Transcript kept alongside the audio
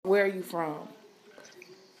you from?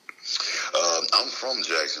 I'm from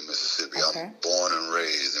Jackson, Mississippi. Okay. I'm born and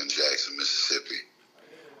raised in Jackson, Mississippi.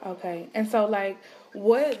 Okay. And so, like,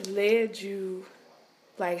 what led you,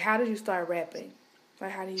 like, how did you start rapping?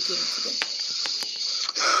 Like, how did you get into it?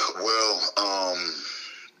 Well,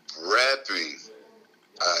 rapping,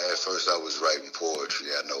 at first I was writing poetry.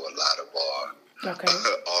 I know a lot of our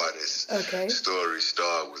artists. Okay. Stories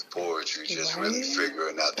start with poetry, just really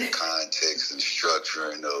figuring out the context and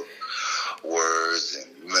structuring of words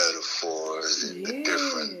and metaphors and the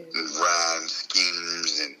different rhyme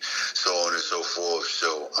schemes and so on and so forth.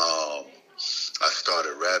 So I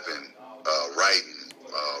started writing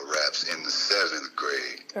raps in the 7th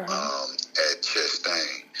grade at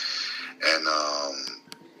Chastain. And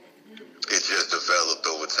it just developed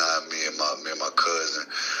over time. Me and my cousin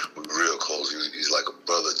were real close. He's like a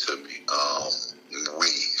brother to me. We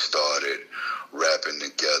started rapping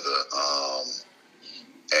together.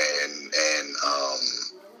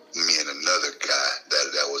 Me and another guy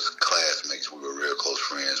that was classmates, we were real close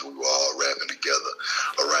friends. We were all rapping together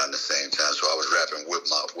around the same time. So I was rapping with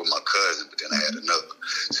my cousin, but then I had another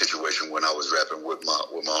situation when I was rapping with my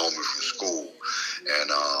homie from school,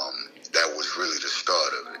 and that was really the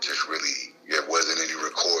start of it. Just really, it wasn't any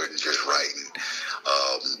recording, just writing,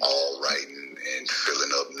 all writing and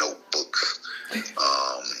filling up notebooks.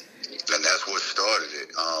 And that's what started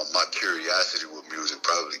it. My curiosity with music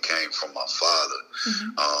probably came from my father.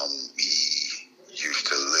 He used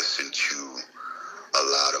to listen to a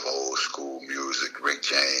lot of old school music, Rick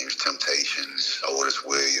James, Temptations, Otis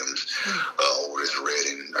Williams, Otis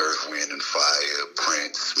Redding, Earth, Wind and Fire,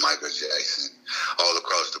 Prince, Michael Jackson, all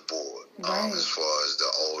across the board, as far as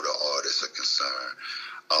the older artists are concerned.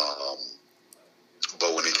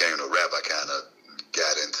 But when it came to rap, I kind of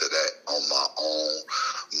got into that on my own,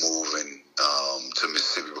 moving to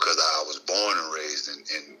Mississippi, because I was born and raised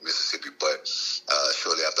in Mississippi, but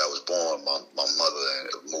shortly after I was born, my mother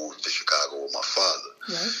moved to Chicago with my father.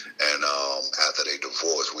 And after they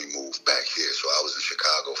divorced, we moved back here. So I was in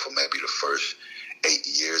Chicago for maybe the first 8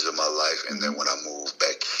 years of my life, and then when I moved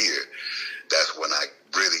back here, that's when I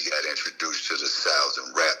really got introduced to the South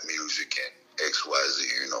and rap music and XYZ,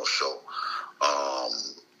 you know. So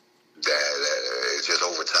that just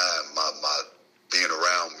over time, my being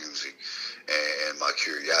around music and my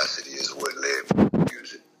curiosity is what led me to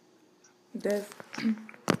music.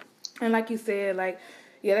 And like you said, like,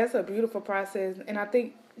 yeah, that's a beautiful process. And I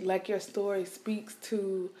think, like, your story speaks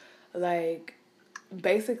to, like,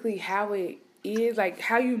 basically how it is, like,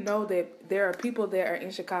 how you know that there are people that are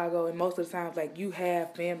in Chicago, and most of the times, like, you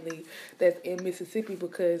have family that's in Mississippi,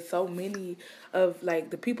 because so many of, like,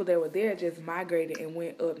 the people that were there just migrated and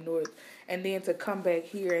went up north. And then to come back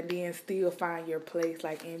here and then still find your place,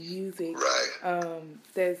 like, in music,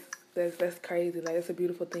 that's crazy. Like, it's a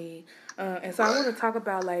beautiful thing. And so I want to talk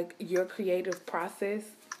about, like, your creative process.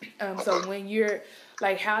 So when you're,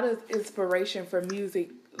 like, how does inspiration for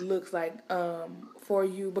music looks like for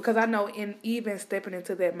you? Because I know, in even stepping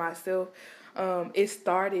into that myself, it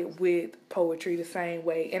started with poetry the same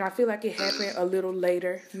way. And I feel like it happened a little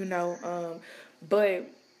later, you know, but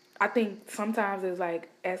I think sometimes it's like,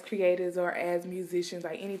 as creators or as musicians,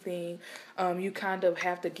 like anything, you kind of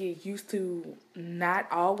have to get used to not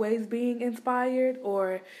always being inspired,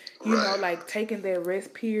 or, you know, like taking that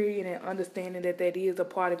rest period and understanding that that is a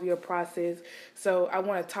part of your process. So I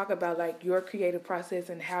want to talk about, like, your creative process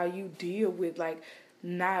and how you deal with, like,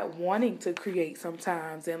 not wanting to create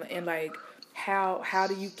sometimes, and like, how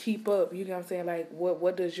do you keep up? You know what I'm saying? Like,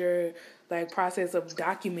 what does your, like, process of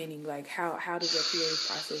documenting, like, how does your creative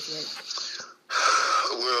process work?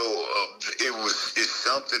 Well, it's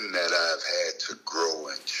something that I've had to grow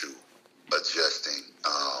into, adjusting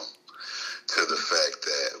to the fact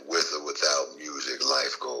that with or without music,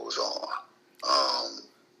 life goes on,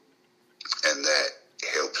 and that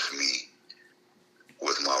helps me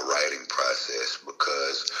with my writing process,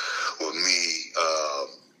 because with me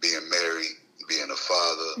being married, being a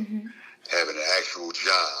father, having an actual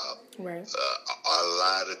job, a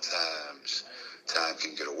lot of times time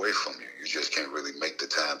can get away from you. You just can't really make the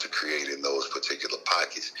time to create in those particular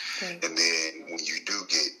pockets. And then when you do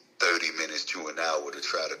get 30 minutes to an hour to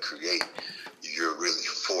try to create, you're really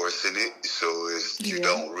forcing it. So you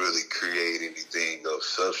don't really create anything of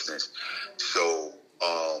substance. So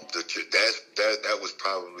that was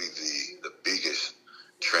probably the biggest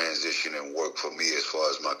transition and work for me as far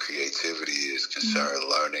as my creativity is concerned,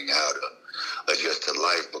 learning how to adjust to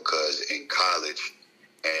life, because in college,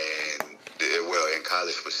 and in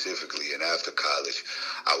college specifically, and after college,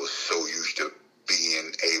 I was so used to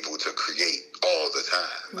being able to create all the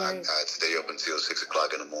time. I'd stay up until 6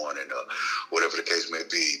 o'clock in the morning, or whatever the case may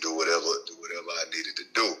be, do whatever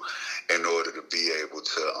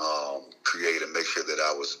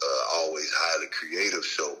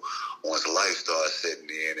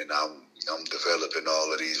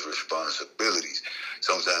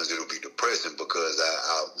it'll be depressing because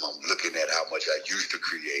I'm looking at how much I used to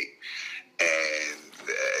create, and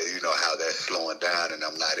how that's slowing down, and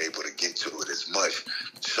I'm not able to get to it as much.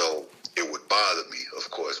 So it would bother me, of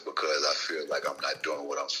course, because I feel like I'm not doing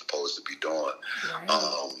what I'm supposed to be doing.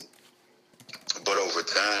 Right. But over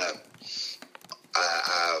time,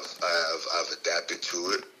 I've adapted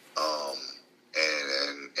to it,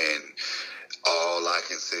 and all I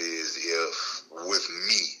can say is, if with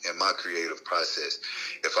me in my creative process,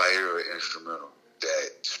 if I hear an instrumental that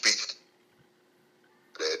speaks,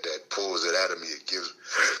 that pulls it out of me, it gives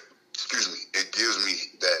me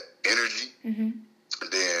that energy. Mm-hmm.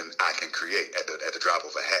 Then I can create at the drop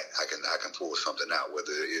of a hat. I can pull something out,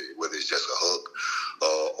 whether it's just a hook,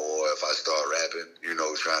 or if I start rapping,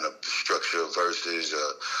 trying to structure verses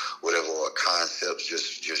or whatever, or concepts,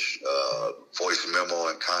 just voice memo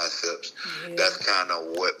and concepts. Yeah. That's kind of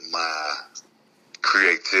what my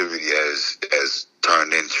creativity has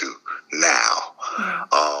turned into now. Yeah.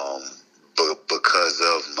 But because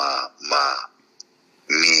of my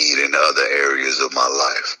need in other areas of my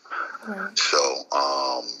life. Right. So,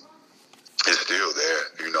 it's still there.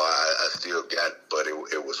 I still got it, but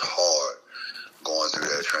it was hard going through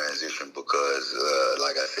that transition because,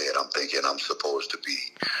 like I said, I'm thinking I'm supposed to be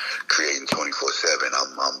creating 24/7.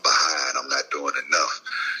 I'm behind. I'm not doing enough.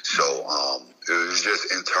 So, it was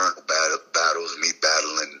just internal battles, me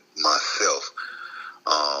battling myself,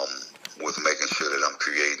 with making sure that I'm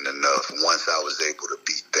creating enough. Once I was able to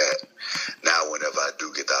beat that, now whenever I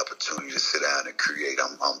do get the opportunity to sit down and create,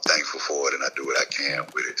 I'm thankful for it, and I do what I can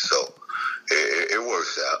with it. So it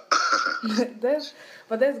works out.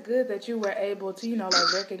 But that's good that you were able to,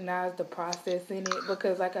 recognize the process in it,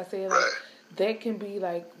 because like I said, right. That can be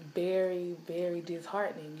very, very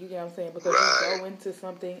disheartening. You get what I'm saying? Because right. You go into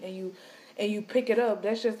something and you pick it up.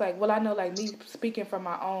 That's just I know me speaking from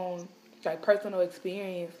my own personal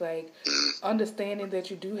experience, understanding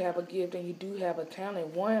that you do have a gift and you do have a talent.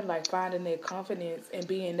 One, finding that confidence and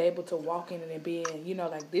being able to walk in it and being,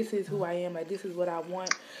 this is who I am, this is what I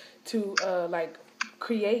want to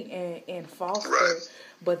create and foster. Right.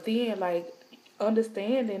 But then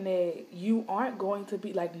understanding that you aren't going to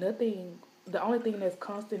be nothing. The only thing that's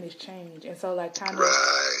constant is change. And so kind of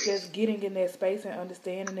right. Just getting in that space and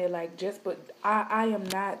understanding that but I am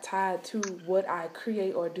not tied to what I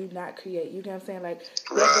create or do not create. You know what I'm saying? That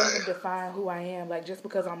doesn't define who I am. Just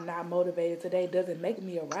because I'm not motivated today doesn't make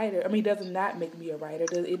me a writer. I mean, does not make me a writer.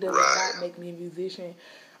 It does right. not make me a musician.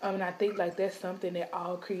 And I think that's something that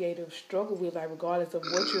all creatives struggle with, regardless of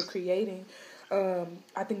what you're creating.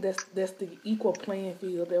 I think that's the equal playing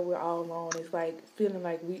field that we're all on. It's feeling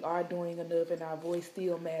like we are doing enough and our voice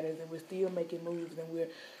still matters and we're still making moves and we're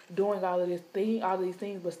doing all of these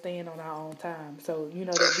things, but staying on our own time. So, that we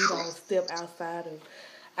don't step outside of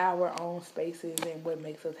our own spaces and what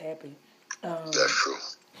makes us happy. That's true.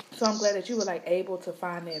 So I'm glad that you were able to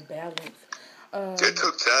find that balance. It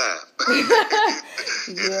took time.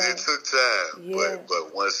 It took time, yeah.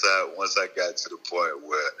 But once I got to the point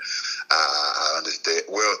where I understand.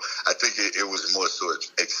 Well, I think it was more so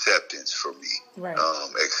acceptance for me. Right.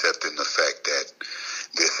 Accepting the fact that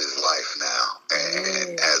this is life now,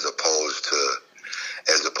 and as opposed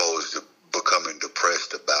to becoming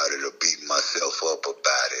depressed about it or beating myself up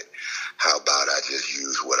about it, how about I just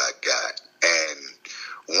use what I got? And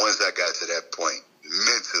once I got to that point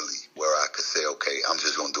mentally where I could say, okay, I'm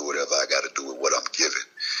just going to do whatever I got to do with what I'm given,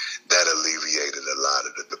 that alleviated a lot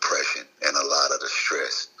of the depression and a lot of the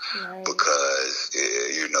stress. Right. Because,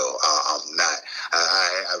 I'm not,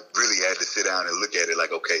 I really had to sit down and look at it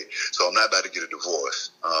okay, so I'm not about to get a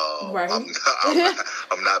divorce. Right.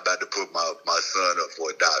 I'm not about to put my son up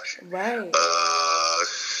for adoption. Right.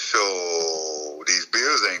 So these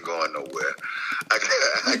bills ain't going nowhere.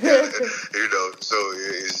 I got so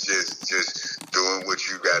it's just doing what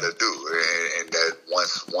you got to do. And that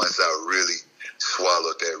once I really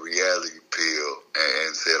swallowed that reality pill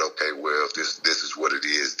and said, okay, well, if this is what it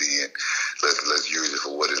is, then let's use it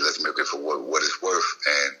for what it is. Let's make it for what it's worth.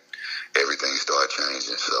 And everything started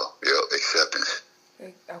changing. So, acceptance.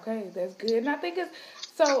 Okay, that's good. And I think it's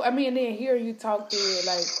so. And then here you talk through it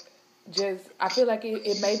I feel like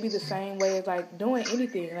it may be the same way as doing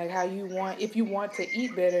anything, how you want. If you want to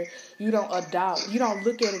eat better, you don't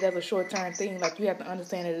look at it as a short-term thing. You have to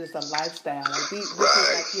understand that it's a lifestyle. This is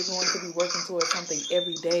you're going to be working towards something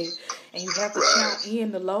every day, and you have to count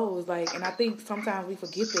in the lows. And I think sometimes we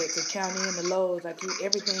forget that, to count in the lows.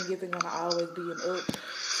 Everything isn't going to always be an up.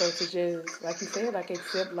 So to just, like you said,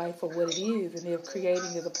 accept life for what it is. And if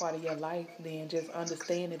creating is a part of your life, then just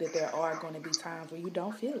understanding that there are going to be times where you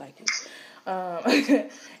don't feel like it.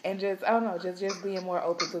 And just, I don't know, just being more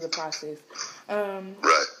open to the process.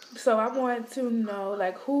 Right. So I want to know,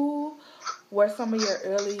 like, who were some of your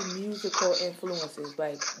early musical influences?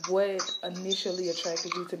 Like, what initially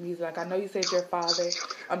attracted you to music? Like, I know you said your father,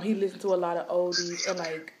 he listened to a lot of oldies, and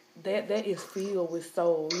like that is filled with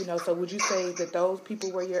soul, you know. So would you say that those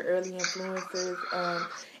people were your early influences?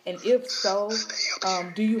 And if so,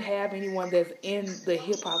 do you have anyone that's in the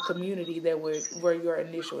hip hop community that were your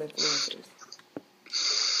initial influencers?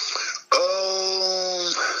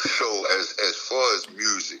 So as far as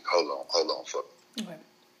music, hold on for. Okay.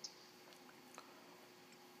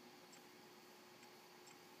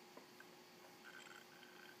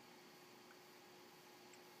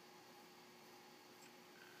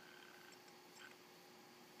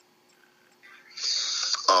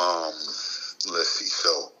 Um, let's see.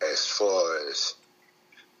 So as far as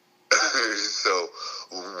so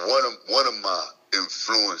one of my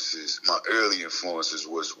influences, my early influences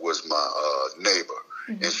was my neighbor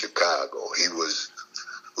in Chicago. He was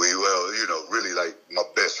really like my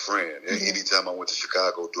best friend. Mm-hmm. Anytime I went to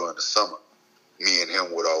Chicago during the summer, me and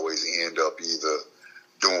him would always end up either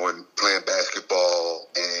playing basketball,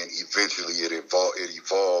 and eventually it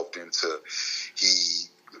evolved into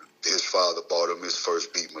his father bought him his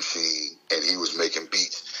first beat machine, and he was making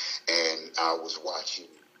beats, and I was watching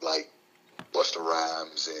like Busta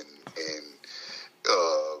Rhymes and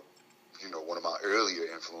one of my earlier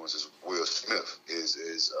influences, Will Smith, is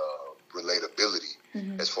relatability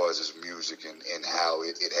as far as his music and how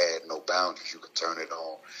it had no boundaries. You could turn it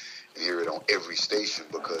on and hear it on every station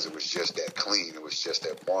because it was just that clean, it was just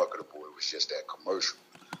that marketable, it was just that commercial.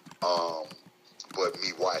 But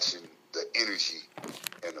me watching the energy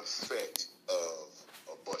and effect of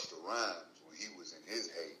Busta Rhymes when he was in his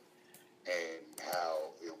heyday, and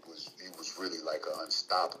how he was really like an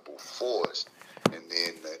unstoppable force, and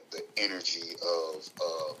then the energy of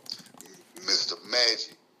Mr.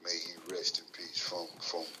 Magic, may he rest in peace,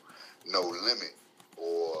 from No Limit,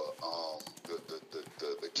 or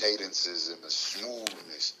the cadences and the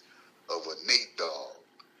smoothness of a Nate Dogg.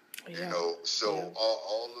 Yeah. So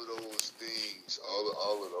all of those things,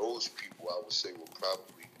 all of those people, I would say, were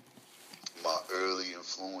probably my early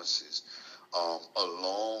influences,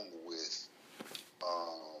 along with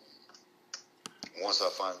once I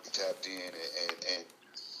finally tapped in and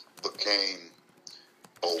became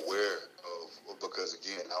aware of, because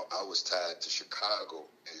again, I was tied to Chicago,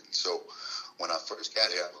 and so when I first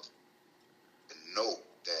got here, I didn't know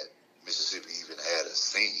that Mississippi even had a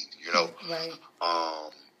scene, Right.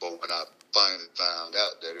 But when I finally found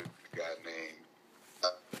out that it was a guy named,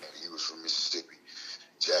 he was from Mississippi,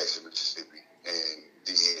 Jackson, Mississippi, and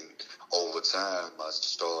then over time,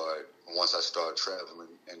 once I started traveling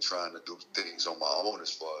and trying to do things on my own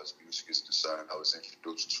as far as music is concerned, I was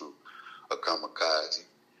introduced to a Kamikaze.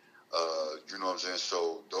 You know what I'm saying?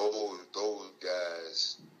 So those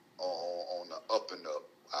guys on the up and up,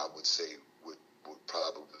 I would say, would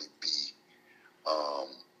probably be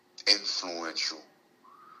influential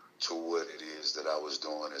to what it is that I was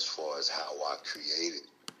doing as far as how I created,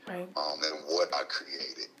 right. And what I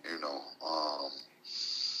created.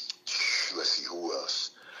 Let's see, who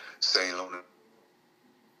else? St. Lunatic.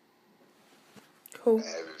 Who?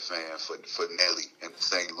 Avid fan for Nelly and the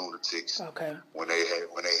St. Lunatics. Okay. When they had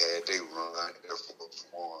they run Air Force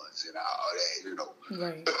Ones and all that,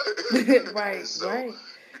 Right. Right. So, right.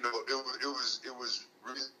 It was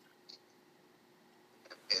really.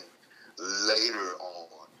 And later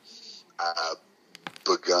on, I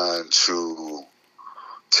begun to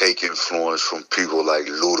take influence from people like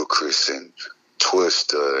Ludacris and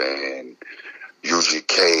Twista and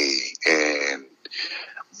UGK and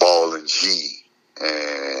Ball and G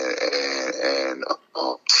and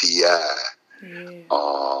T.I.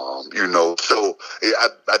 Yeah. So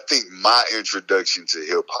I think my introduction to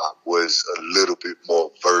hip hop was a little bit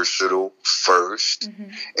more versatile first,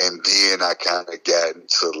 and then I kind of got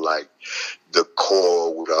into like the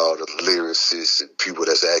core with all the lyricists and people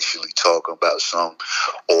that's actually talking about something,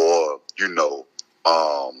 or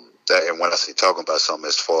and when I say talking about something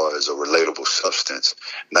as far as a relatable substance,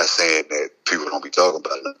 not saying that people don't be talking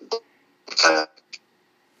about it.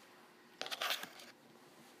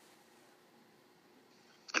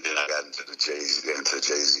 And then I got into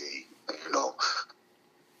Jay-Z,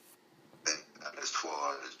 as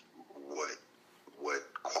far as what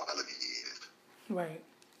quality is. Right.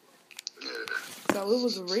 Yeah. So it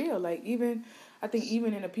was real. Like, I think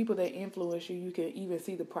even in the people that influence you, you can even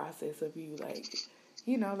see the process of you, like,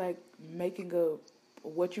 like making up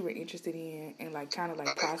what you were interested in and like kind of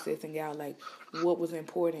like processing out like what was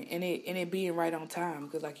important and it being right on time,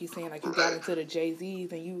 because like you saying, like you got into the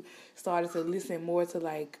Jay-Z's and you started to listen more to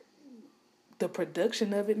like the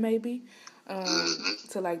production of it maybe,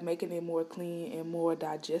 to like making it more clean and more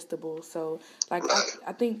digestible. So like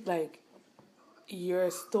I think like your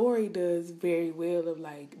story does very well of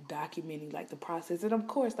like documenting like the process, and of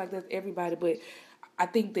course like that's everybody, but I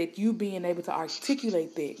think that you being able to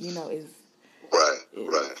articulate that, you know, is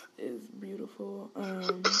is beautiful.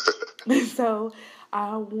 So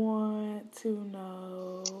I want to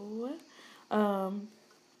know,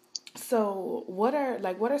 so what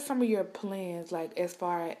are some of your plans like as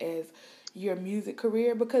far as your music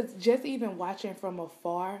career? Because just even watching from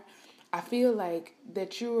afar, I feel like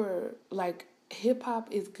that you're like hip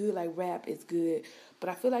hop is good, like rap is good, but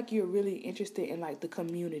I feel like you're really interested in like the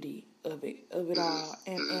community of it all,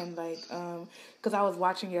 and like because I was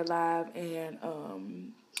watching your live and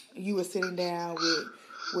you were sitting down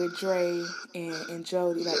with Dre and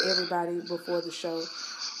Jody, like everybody before the show.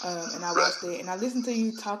 And I watched it, and I listened to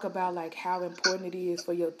you talk about like how important it is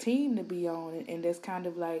for your team to be on, and that's kind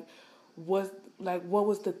of like what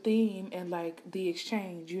was the theme and like the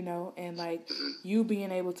exchange, you know, and like you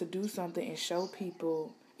being able to do something and show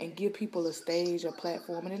people and give people a stage, a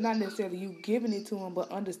platform, and it's not necessarily you giving it to them, but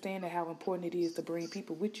understanding how important it is to bring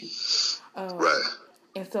people with you.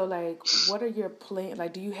 And so, like, what are your plans?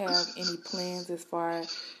 Like, do you have any plans as far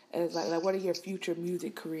as like what are your future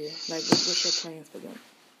music career? Like, what's your plans for them?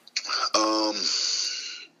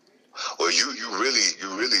 Well, you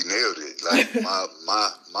really nailed it. Like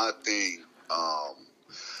my thing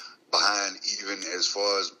behind, even as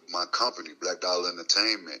far as my company, Black Dollar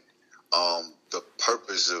Entertainment, the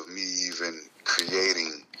purpose of me even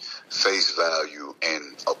creating Face Value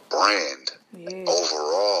and a brand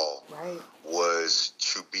overall was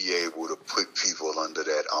to be able to put people under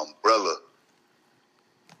that umbrella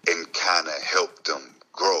and kind of help them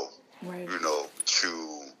grow. You know,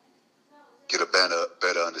 to get a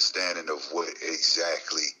better understanding of what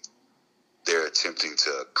exactly they're attempting to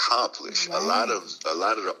accomplish. A lot of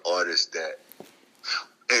the artists that,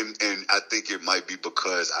 and I think it might be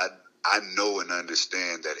because I know and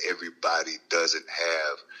understand that everybody doesn't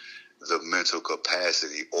have the mental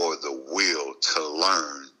capacity or the will to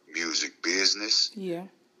learn music business. Yeah.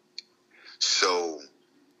 So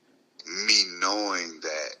me knowing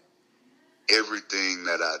that everything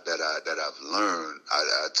that I've learned,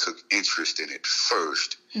 I took interest in it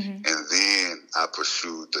first, and then I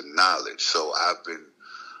pursued the knowledge. So I've been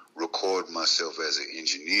recording myself as an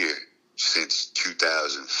engineer since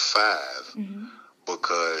 2005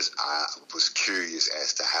 because I was curious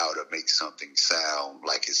as to how to make something sound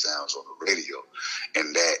like it sounds on the radio,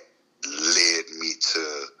 and that led me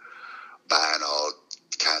to buying all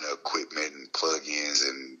kind of equipment and plugins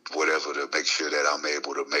and whatever to make sure that I'm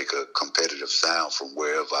able to make a competitive sound from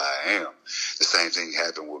wherever I am. The same thing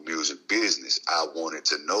happened with music business. I wanted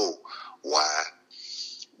to know why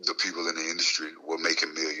the people in the industry were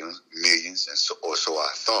making millions, and so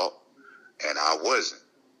I thought, and I wasn't.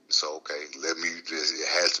 So, okay,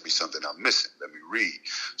 it has to be something I'm missing. Let me read,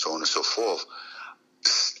 so on and so forth.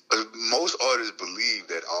 Most artists believe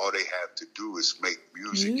that all they have to do is make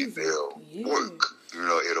music and they'll work. You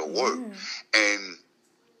know, it'll work. And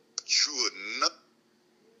true enough,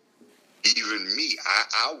 even me,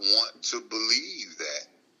 I want to believe that.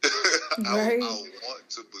 I want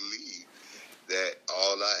to believe that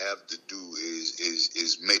all I have to do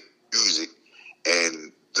is make music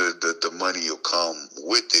and the money will come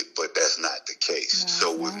with it, but that's not the case.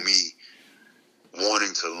 So with me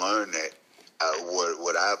wanting to learn that,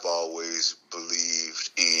 what I've always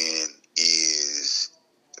believed in is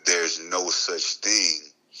there's no such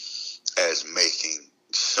thing as making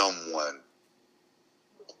someone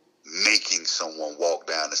walk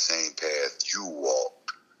down the same path you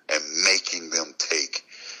walked and making them take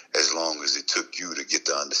as long as it took you to get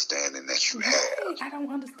the understanding that you have. I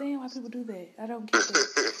don't understand why people do that. I don't get that.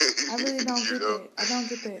 I really don't get that. I don't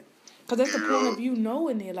get that. Because that's the point of you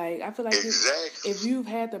knowing it. Like, I feel like if you've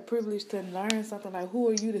had the privilege to learn something, like, who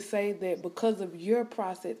are you to say that because of your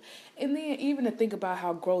process? And then even to think about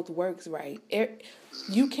how growth works, right?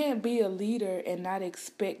 You can't be a leader and not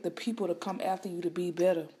expect the people to come after you to be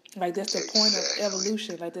better. Like, that's the point of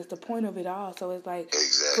evolution. Like, that's the point of it all. So it's like,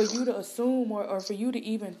 for you to assume or for you to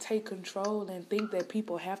even take control and think that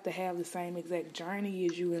people have to have the same exact journey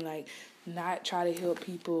as you and, like, not try to help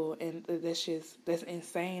people, and that's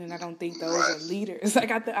insane. And I don't think those are leaders.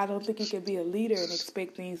 Like, I don't think you can be a leader and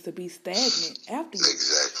expect things to be stagnant after you.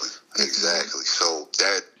 Exactly. So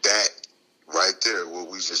that right there, what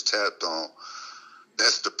we just tapped on,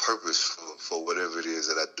 that's the purpose for whatever it is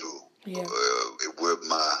that I do. With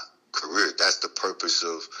my career, that's the purpose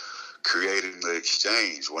of creating the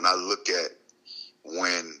exchange. When I look at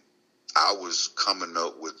when I was coming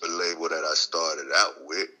up with the label that I started out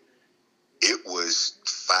with, it was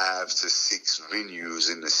 5 to 6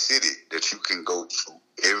 venues in the city that you can go to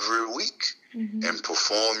every week and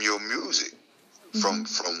perform your music. From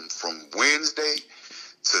Wednesday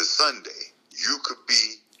to Sunday, you could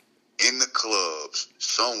be in the clubs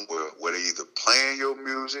somewhere where they're either playing your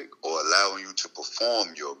music or allowing you to perform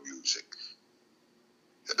your music.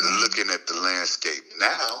 Looking at the landscape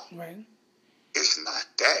now, right, it's not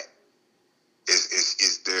that.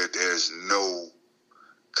 It's there's no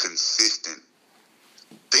consistent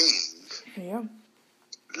thing, yeah,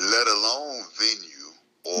 let alone venue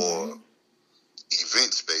or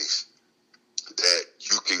event space that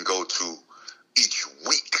you can go to each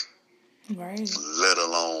week, right, let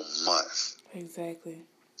alone month, exactly,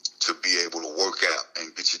 to be able to work out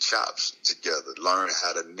and get your chops together, learn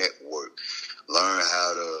how to network, learn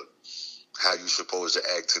how you're supposed to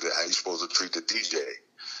act how you're supposed to treat the DJ.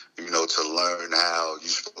 You know, to learn how you're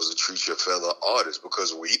supposed to treat your fellow artists,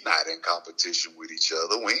 because we not in competition with each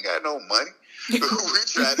other. We ain't got no money. We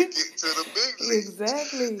try to get to the big leagues.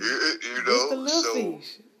 Exactly. You know, the little so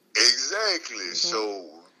fish. Exactly. Okay. So,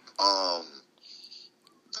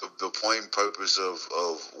 the point and purpose of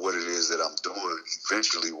what it is that I'm doing,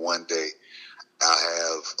 eventually one day I'll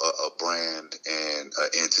have a brand and an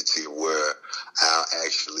entity where I'll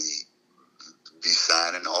actually be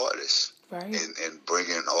signing artists. Right. And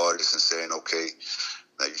bringing artists and saying, okay,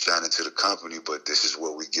 now you sign into the company, but this is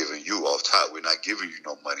what we're giving you off top. We're not giving you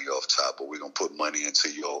no money off top, but we're going to put money into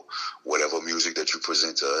your whatever music that you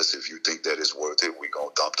present to us. If you think that is worth it, we're going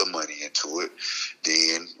to dump the money into it.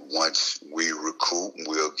 Then once we recruit,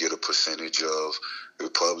 we'll get a percentage of the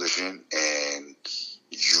publishing, and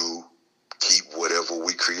you keep whatever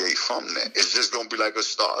we create from that. It's just going to be like a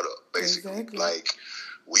startup, basically. Exactly. Like,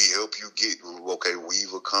 we help you get, okay,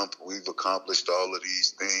 we've accomplished all of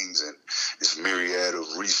these things and this myriad of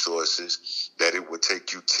resources that it would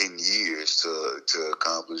take you 10 years to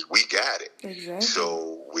accomplish. We got it. Exactly.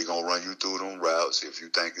 So we're going to run you through them routes. If you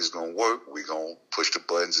think it's going to work, we're going to push the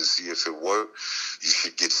buttons and see if it works. You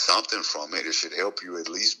should get something from it. It should help you at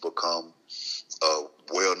least become a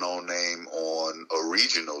well-known name on a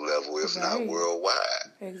regional level, if not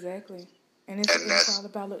worldwide. Exactly. And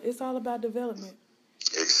it's all about development.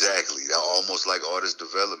 Exactly. Almost like artist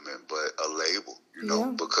development, but a label, you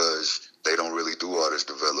know, because they don't really do artist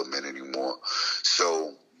development anymore.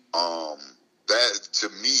 So, that, to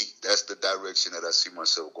me, that's the direction that I see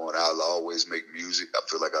myself going. I'll always make music. I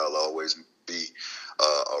feel like I'll always be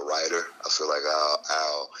a writer. I feel like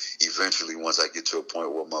I'll eventually, once I get to a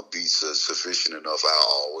point where my beats are sufficient enough,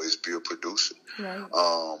 I'll always be a producer. Right.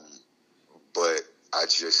 But I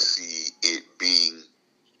just see it being,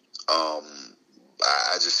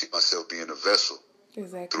 I just see myself being a vessel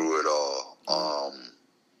through it all.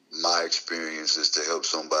 My experience is to help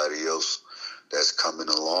somebody else that's coming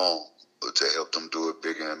along, to help them do it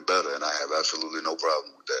bigger and better, and I have absolutely no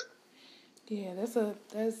problem with that. Yeah,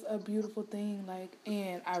 that's a beautiful thing, like,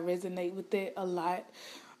 and I resonate with it a lot,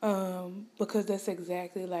 because that's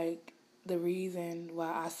exactly like the reason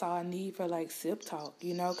why I saw a need for like Sip Talk,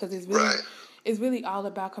 you know, because it's really all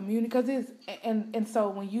about community. Because and so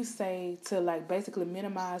when you say to like basically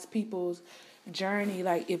minimize people's journey,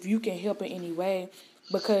 like if you can help in any way,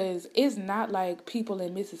 because it's not like people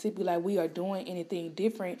in Mississippi like we are doing anything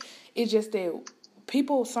different. It's just that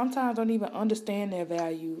people sometimes don't even understand their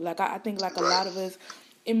value. Like I think like a lot of us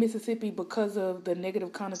in Mississippi, because of the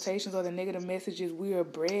negative connotations or the negative messages we are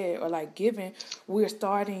bred or like given, we're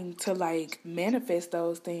starting to like manifest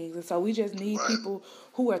those things. And so we just need people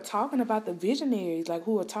who are talking about the visionaries, like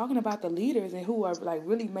who are talking about the leaders and who are like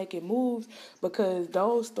really making moves, because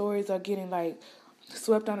those stories are getting like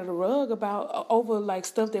swept under the rug about over like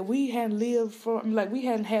stuff that we hadn't lived from, like we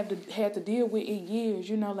hadn't had to deal with in years,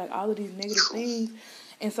 you know, like all of these negative things.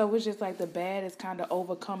 And so it's just like the bad is kind of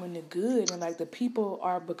overcoming the good, and like the people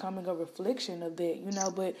are becoming a reflection of that, you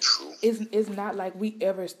know. But it's not like we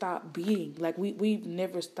ever stop being, like we've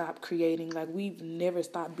never stopped creating, like we've never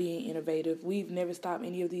stopped being innovative, we've never stopped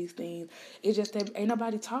any of these things. It's just that ain't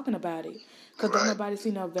nobody talking about it, because don't nobody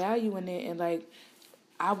see no value in it. And like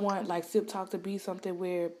I want like Sip Talk to be something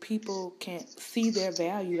where people can see their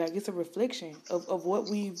value, like it's a reflection of what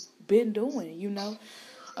we've been doing, you know.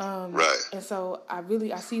 And so I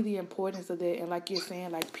see the importance of that, and like you're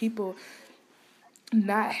saying, like people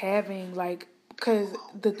not having like, because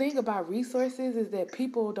the thing about resources is that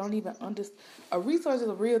people don't even understand. A resource is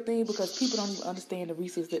a real thing because people don't even understand the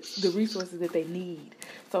resources that they need.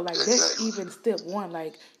 So like that's even step one.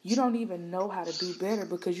 Like you don't even know how to do better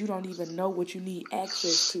because you don't even know what you need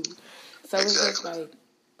access to. So it's just like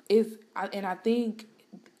I think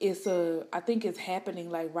I think it's happening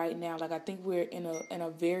like right now. Like I think we're in a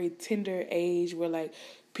very tender age where like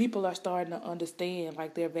people are starting to understand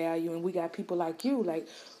like their value, and we got people like you like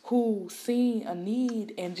who seen a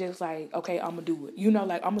need and just like, okay, I'm gonna do it.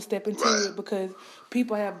 Like I'm gonna step into Right. it because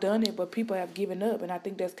people have done it, but people have given up, and I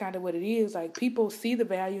think that's kind of what it is. Like people see the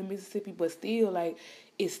value in Mississippi, but still like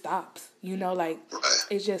it stops. Like Right.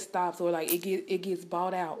 it just stops, or like it gets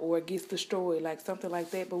bought out, or it gets destroyed, like something like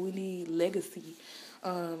that. But we need legacy.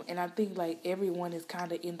 And I think like everyone is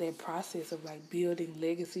kind of in that process of like building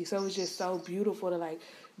legacy. So it's just so beautiful to like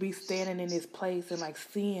be standing in this place and like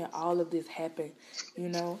seeing all of this happen, you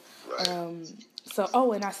know. Right.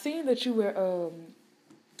 And I seen that you were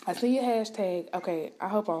I see your hashtag. Okay, I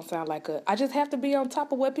hope I don't sound like I just have to be on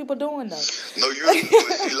top of what people doing though. No, see,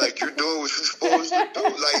 like you're doing what you're supposed to do.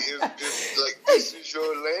 Like if like this is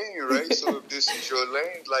your lane, right? So if this is your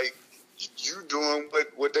lane, like you doing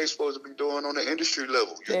what they supposed to be doing on the industry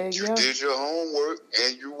level. You did your homework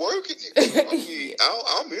and you working it. I mean,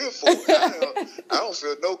 I'm here for it. I don't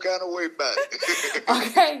feel no kind of way about it.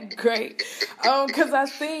 Okay, great. Cause I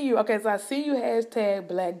see you. Okay, so I see you hashtag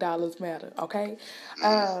Black Dollars Matter. Okay,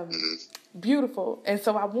 beautiful. And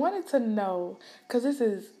so I wanted to know, cause this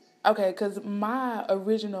is. Okay, because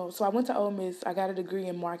so I went to Ole Miss. I got a degree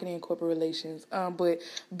in marketing and corporate relations. But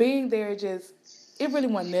being there it really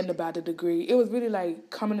wasn't nothing about the degree. It was really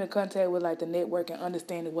like coming into contact with like the network and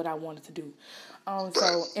understanding what I wanted to do.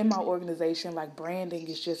 So in my organization, like branding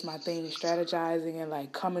is just my thing, strategizing and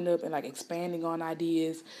like coming up and like expanding on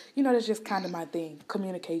ideas. That's just kind of my thing,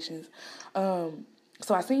 communications.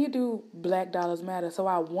 So I seen you do Black Dollars Matter. So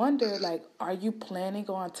I wonder, like, are you planning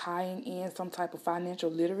on tying in some type of financial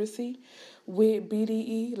literacy with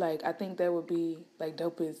BDE? Like, I think that would be like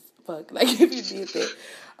dope as fuck. Like, if you did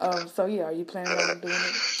that. So yeah, are you planning on doing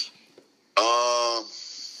it?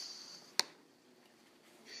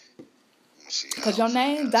 Cause your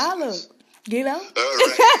name Dollar, Right.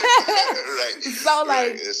 Right. So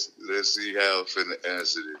like, let's see how I'm finna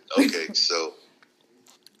answer it. Okay, so,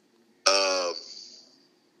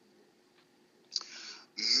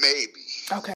 maybe. Okay.